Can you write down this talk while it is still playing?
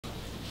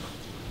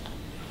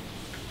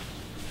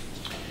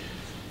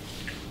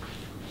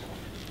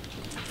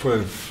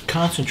for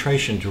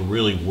concentration to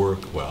really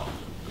work well,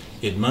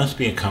 it must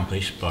be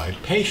accompanied by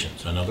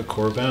patience, another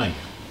core value.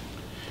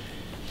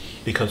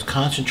 Because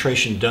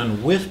concentration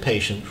done with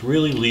patience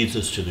really leads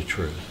us to the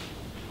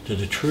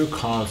true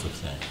cause of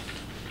things.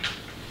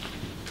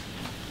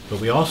 But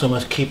we also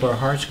must keep our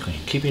hearts clean,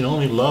 keeping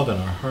only love in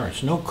our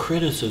hearts. No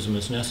criticism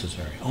is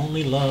necessary,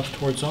 only love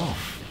towards all.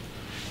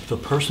 If a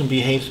person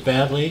behaves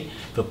badly,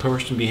 if a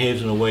person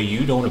behaves in a way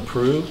you don't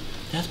approve,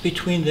 that's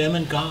between them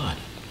and God.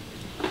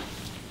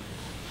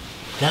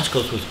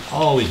 Daskos was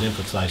always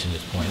emphasizing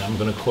this point. I'm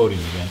going to quote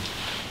him again.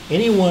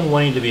 Anyone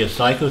wanting to be a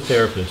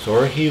psychotherapist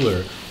or a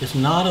healer is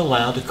not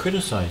allowed to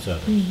criticize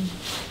others.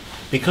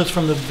 Because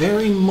from the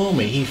very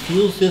moment he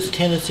feels this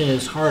tendency in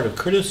his heart of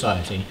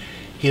criticizing,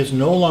 he is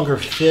no longer a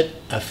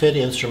fit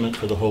instrument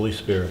for the Holy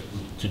Spirit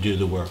to do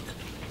the work.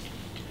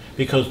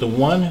 Because the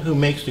one who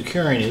makes the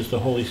curing is the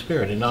Holy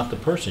Spirit and not the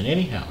person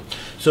anyhow.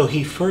 So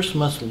he first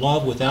must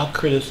love without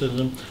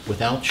criticism,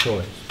 without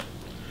choice.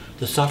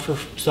 The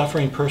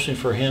suffering person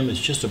for him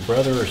is just a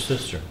brother or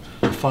sister,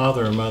 a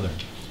father or mother.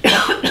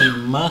 He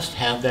must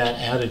have that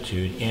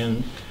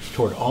attitude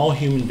toward all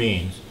human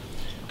beings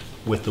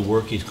with the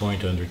work he's going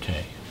to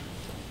undertake.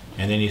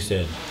 And then he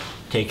said,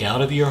 take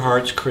out of your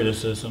hearts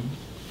criticism,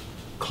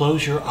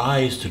 close your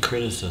eyes to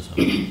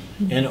criticism,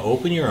 and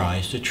open your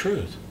eyes to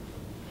truth.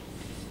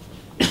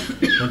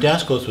 When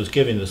Daskos was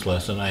giving this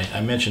lesson,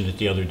 I mentioned it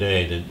the other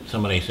day that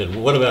somebody said,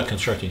 well, what about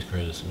constructive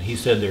criticism? He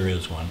said there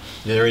is one.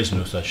 There is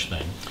no such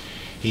thing.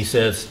 He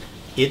says,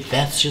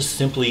 that's just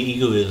simply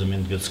egoism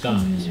in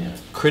disguise.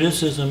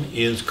 Criticism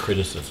is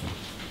criticism.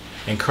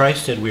 And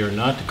Christ said we are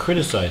not to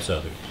criticize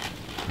others.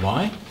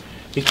 Why?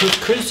 Because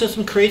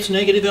criticism creates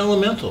negative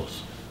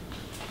elementals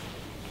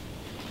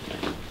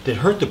that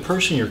hurt the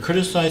person you're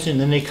criticizing,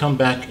 and then they come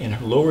back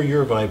and lower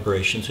your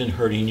vibrations and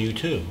hurting you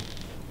too.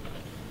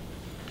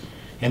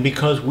 And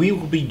because we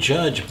will be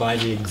judged by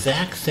the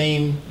exact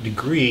same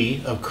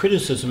degree of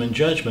criticism and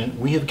judgment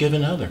we have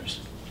given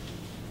others.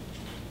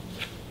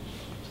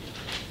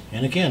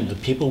 And again, the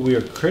people we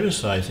are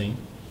criticizing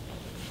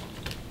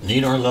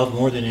need our love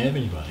more than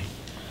anybody.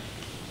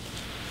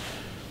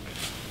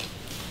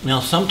 Now,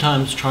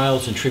 sometimes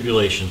trials and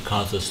tribulations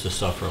cause us to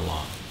suffer a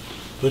lot.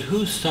 But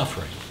who's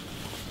suffering?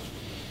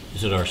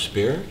 Is it our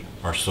spirit,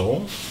 our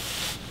soul?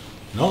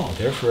 No,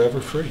 they're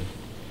forever free.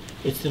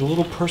 It's the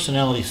little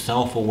personality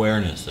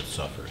self-awareness that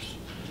suffers.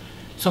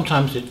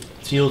 Sometimes it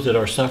feels that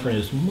our suffering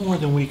is more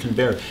than we can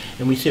bear.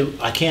 And we say,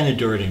 I can't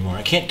endure it anymore.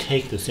 I can't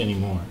take this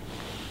anymore.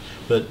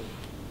 But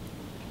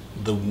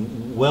the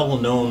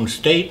well-known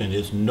statement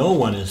is no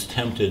one is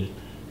tempted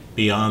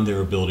beyond their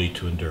ability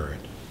to endure it.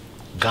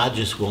 God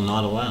just will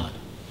not allow it.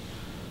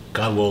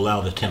 God will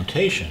allow the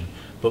temptation,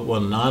 but will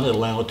not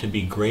allow it to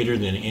be greater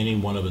than any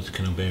one of us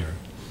can bear.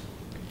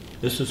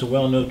 This is a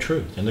well-known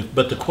truth.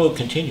 But the quote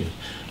continues,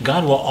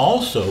 God will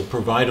also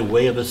provide a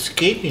way of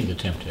escaping the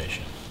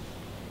temptation.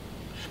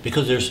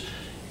 Because there's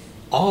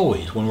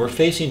always, when we're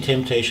facing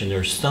temptation,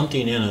 there's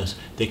something in us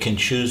that can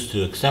choose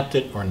to accept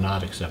it or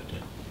not accept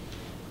it.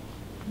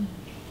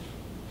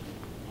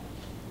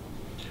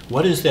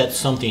 What is that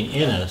something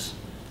in us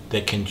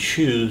that can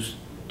choose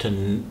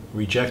to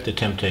reject the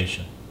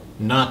temptation,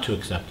 not to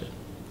accept it?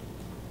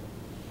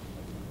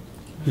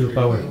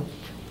 Willpower.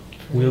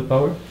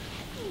 Willpower?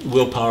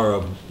 Willpower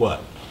of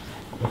what?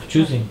 Of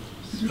choosing.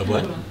 Of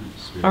what?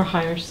 Our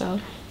higher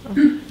self.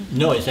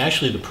 No, it's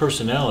actually the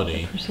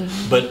personality,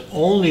 but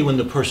only when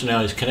the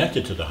personality is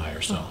connected to the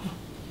higher self.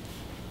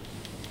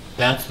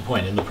 That's the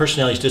point. And the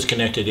personality is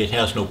disconnected, it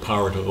has no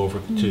power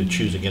to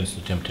choose against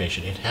the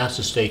temptation. It has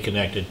to stay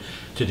connected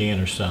to the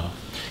inner self.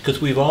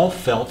 Because we've all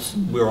felt,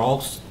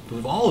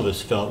 all of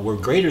us felt we're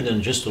greater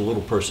than just a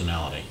little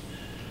personality.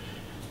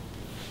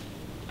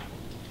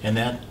 And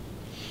that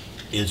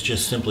is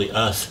just simply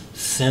us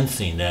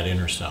sensing that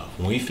inner self.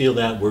 When we feel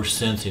that, we're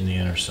sensing the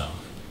inner self.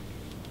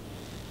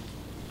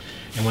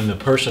 And when the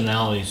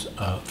personality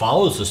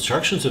follows the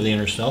instructions of the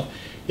inner self,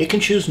 it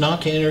can choose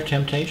not to enter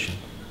temptation.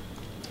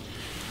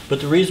 But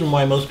the reason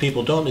why most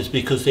people don't is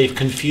because they've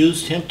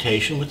confused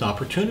temptation with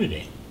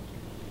opportunity.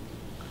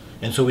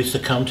 And so we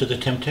succumb to the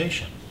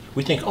temptation.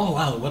 We think, oh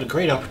wow, what a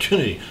great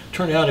opportunity.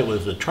 Turned out it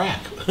was a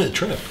track, a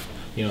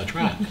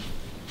track.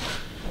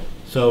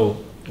 So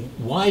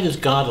why does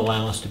God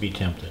allow us to be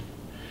tempted?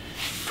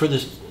 For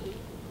this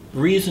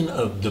reason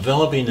of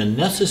developing the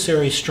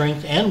necessary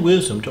strength and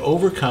wisdom to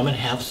overcome and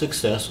have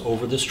success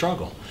over the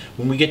struggle.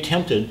 When we get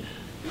tempted,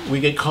 we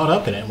get caught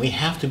up in it, and we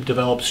have to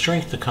develop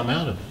strength to come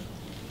out of it.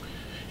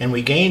 And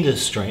we gain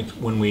this strength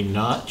when we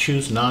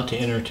choose not to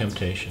enter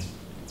temptation.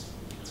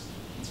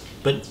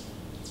 But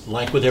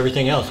like with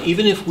everything else,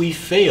 even if we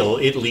fail,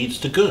 it leads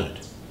to good,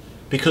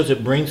 because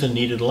it brings a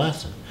needed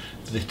lesson.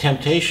 The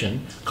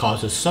temptation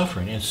causes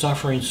suffering, and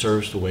suffering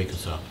serves to wake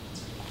us up.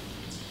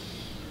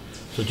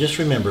 So just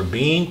remember,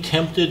 being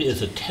tempted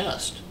is a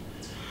test.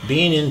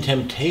 Being in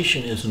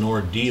temptation is an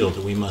ordeal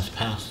that we must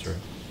pass through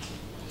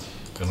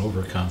and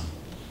overcome.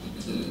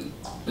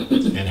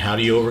 And how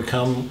do you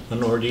overcome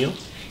an ordeal?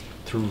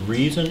 Through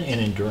reason and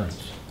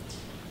endurance.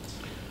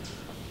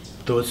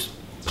 Though it's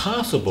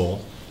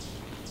possible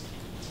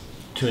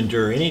to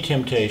endure any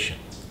temptation.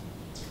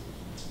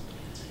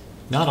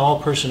 Not all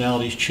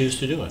personalities choose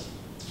to do it.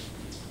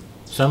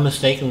 Some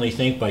mistakenly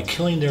think by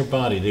killing their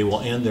body they will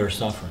end their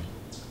suffering.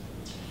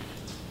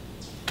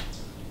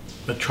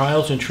 But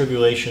trials and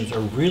tribulations are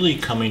really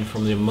coming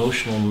from the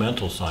emotional and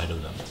mental side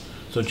of them.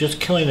 So just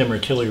killing them or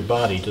kill your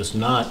body does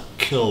not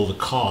kill the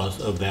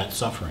cause of that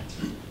suffering.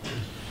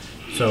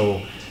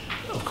 So,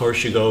 of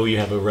course, you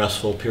have a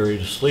restful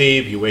period of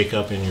sleep, you wake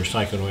up in your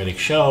psychoanalytic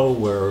shell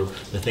where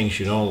the things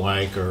you don't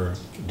like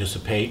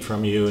dissipate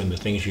from you and the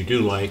things you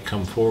do like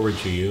come forward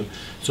to you.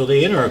 So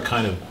they enter a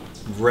kind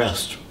of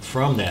rest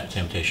from that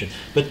temptation,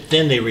 but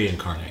then they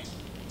reincarnate.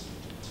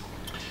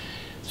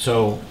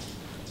 So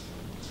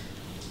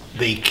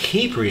they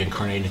keep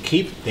reincarnating,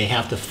 they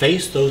have to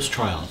face those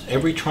trials.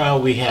 Every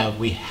trial we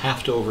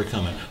have to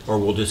overcome it, or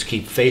we'll just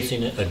keep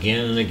facing it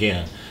again and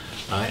again.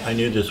 I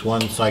knew this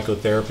one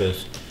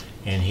psychotherapist,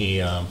 and he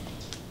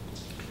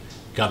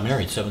got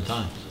married 7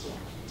 times.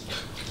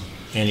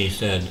 And he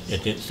said,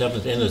 at the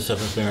end of the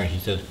 7th marriage, he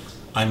said,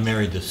 I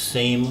married the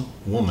same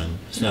woman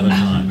 7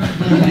 times.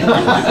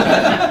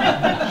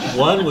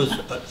 One was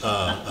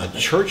a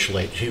church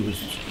lady, she was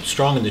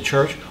strong in the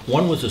church.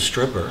 One was a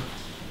stripper,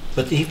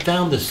 but he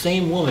found the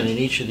same woman in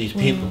each of these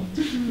people.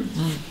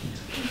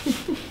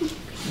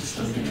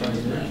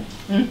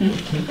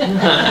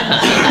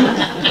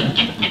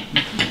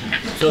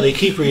 So they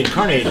keep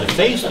reincarnating to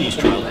face these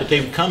trials, but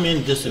they come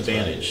in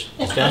disadvantaged.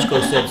 As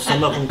Dasko said,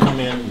 some of them come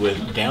in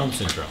with Down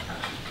syndrome.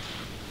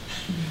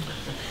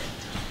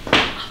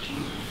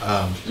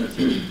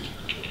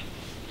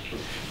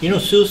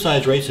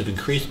 Suicide rates have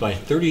increased by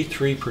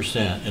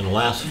 33% in the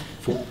last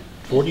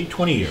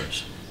 20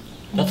 years.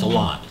 That's a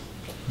lot.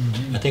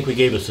 I think we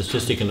gave a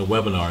statistic in the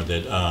webinar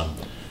that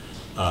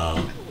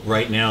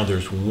right now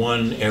there's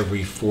 1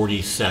 every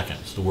 40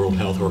 seconds. The World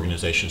Health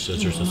Organization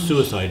says there's a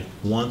suicide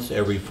once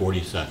every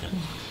 40 seconds.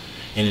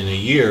 And in a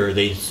year,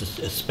 they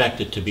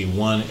expect it to be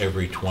 1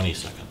 every 20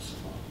 seconds.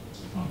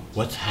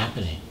 What's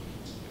happening?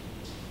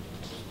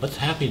 What's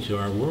happening to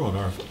our world,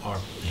 our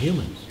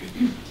humans?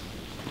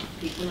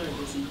 People are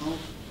losing hope.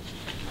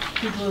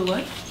 People are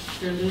what?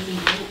 They're losing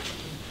hope.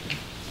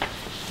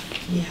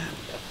 Yeah.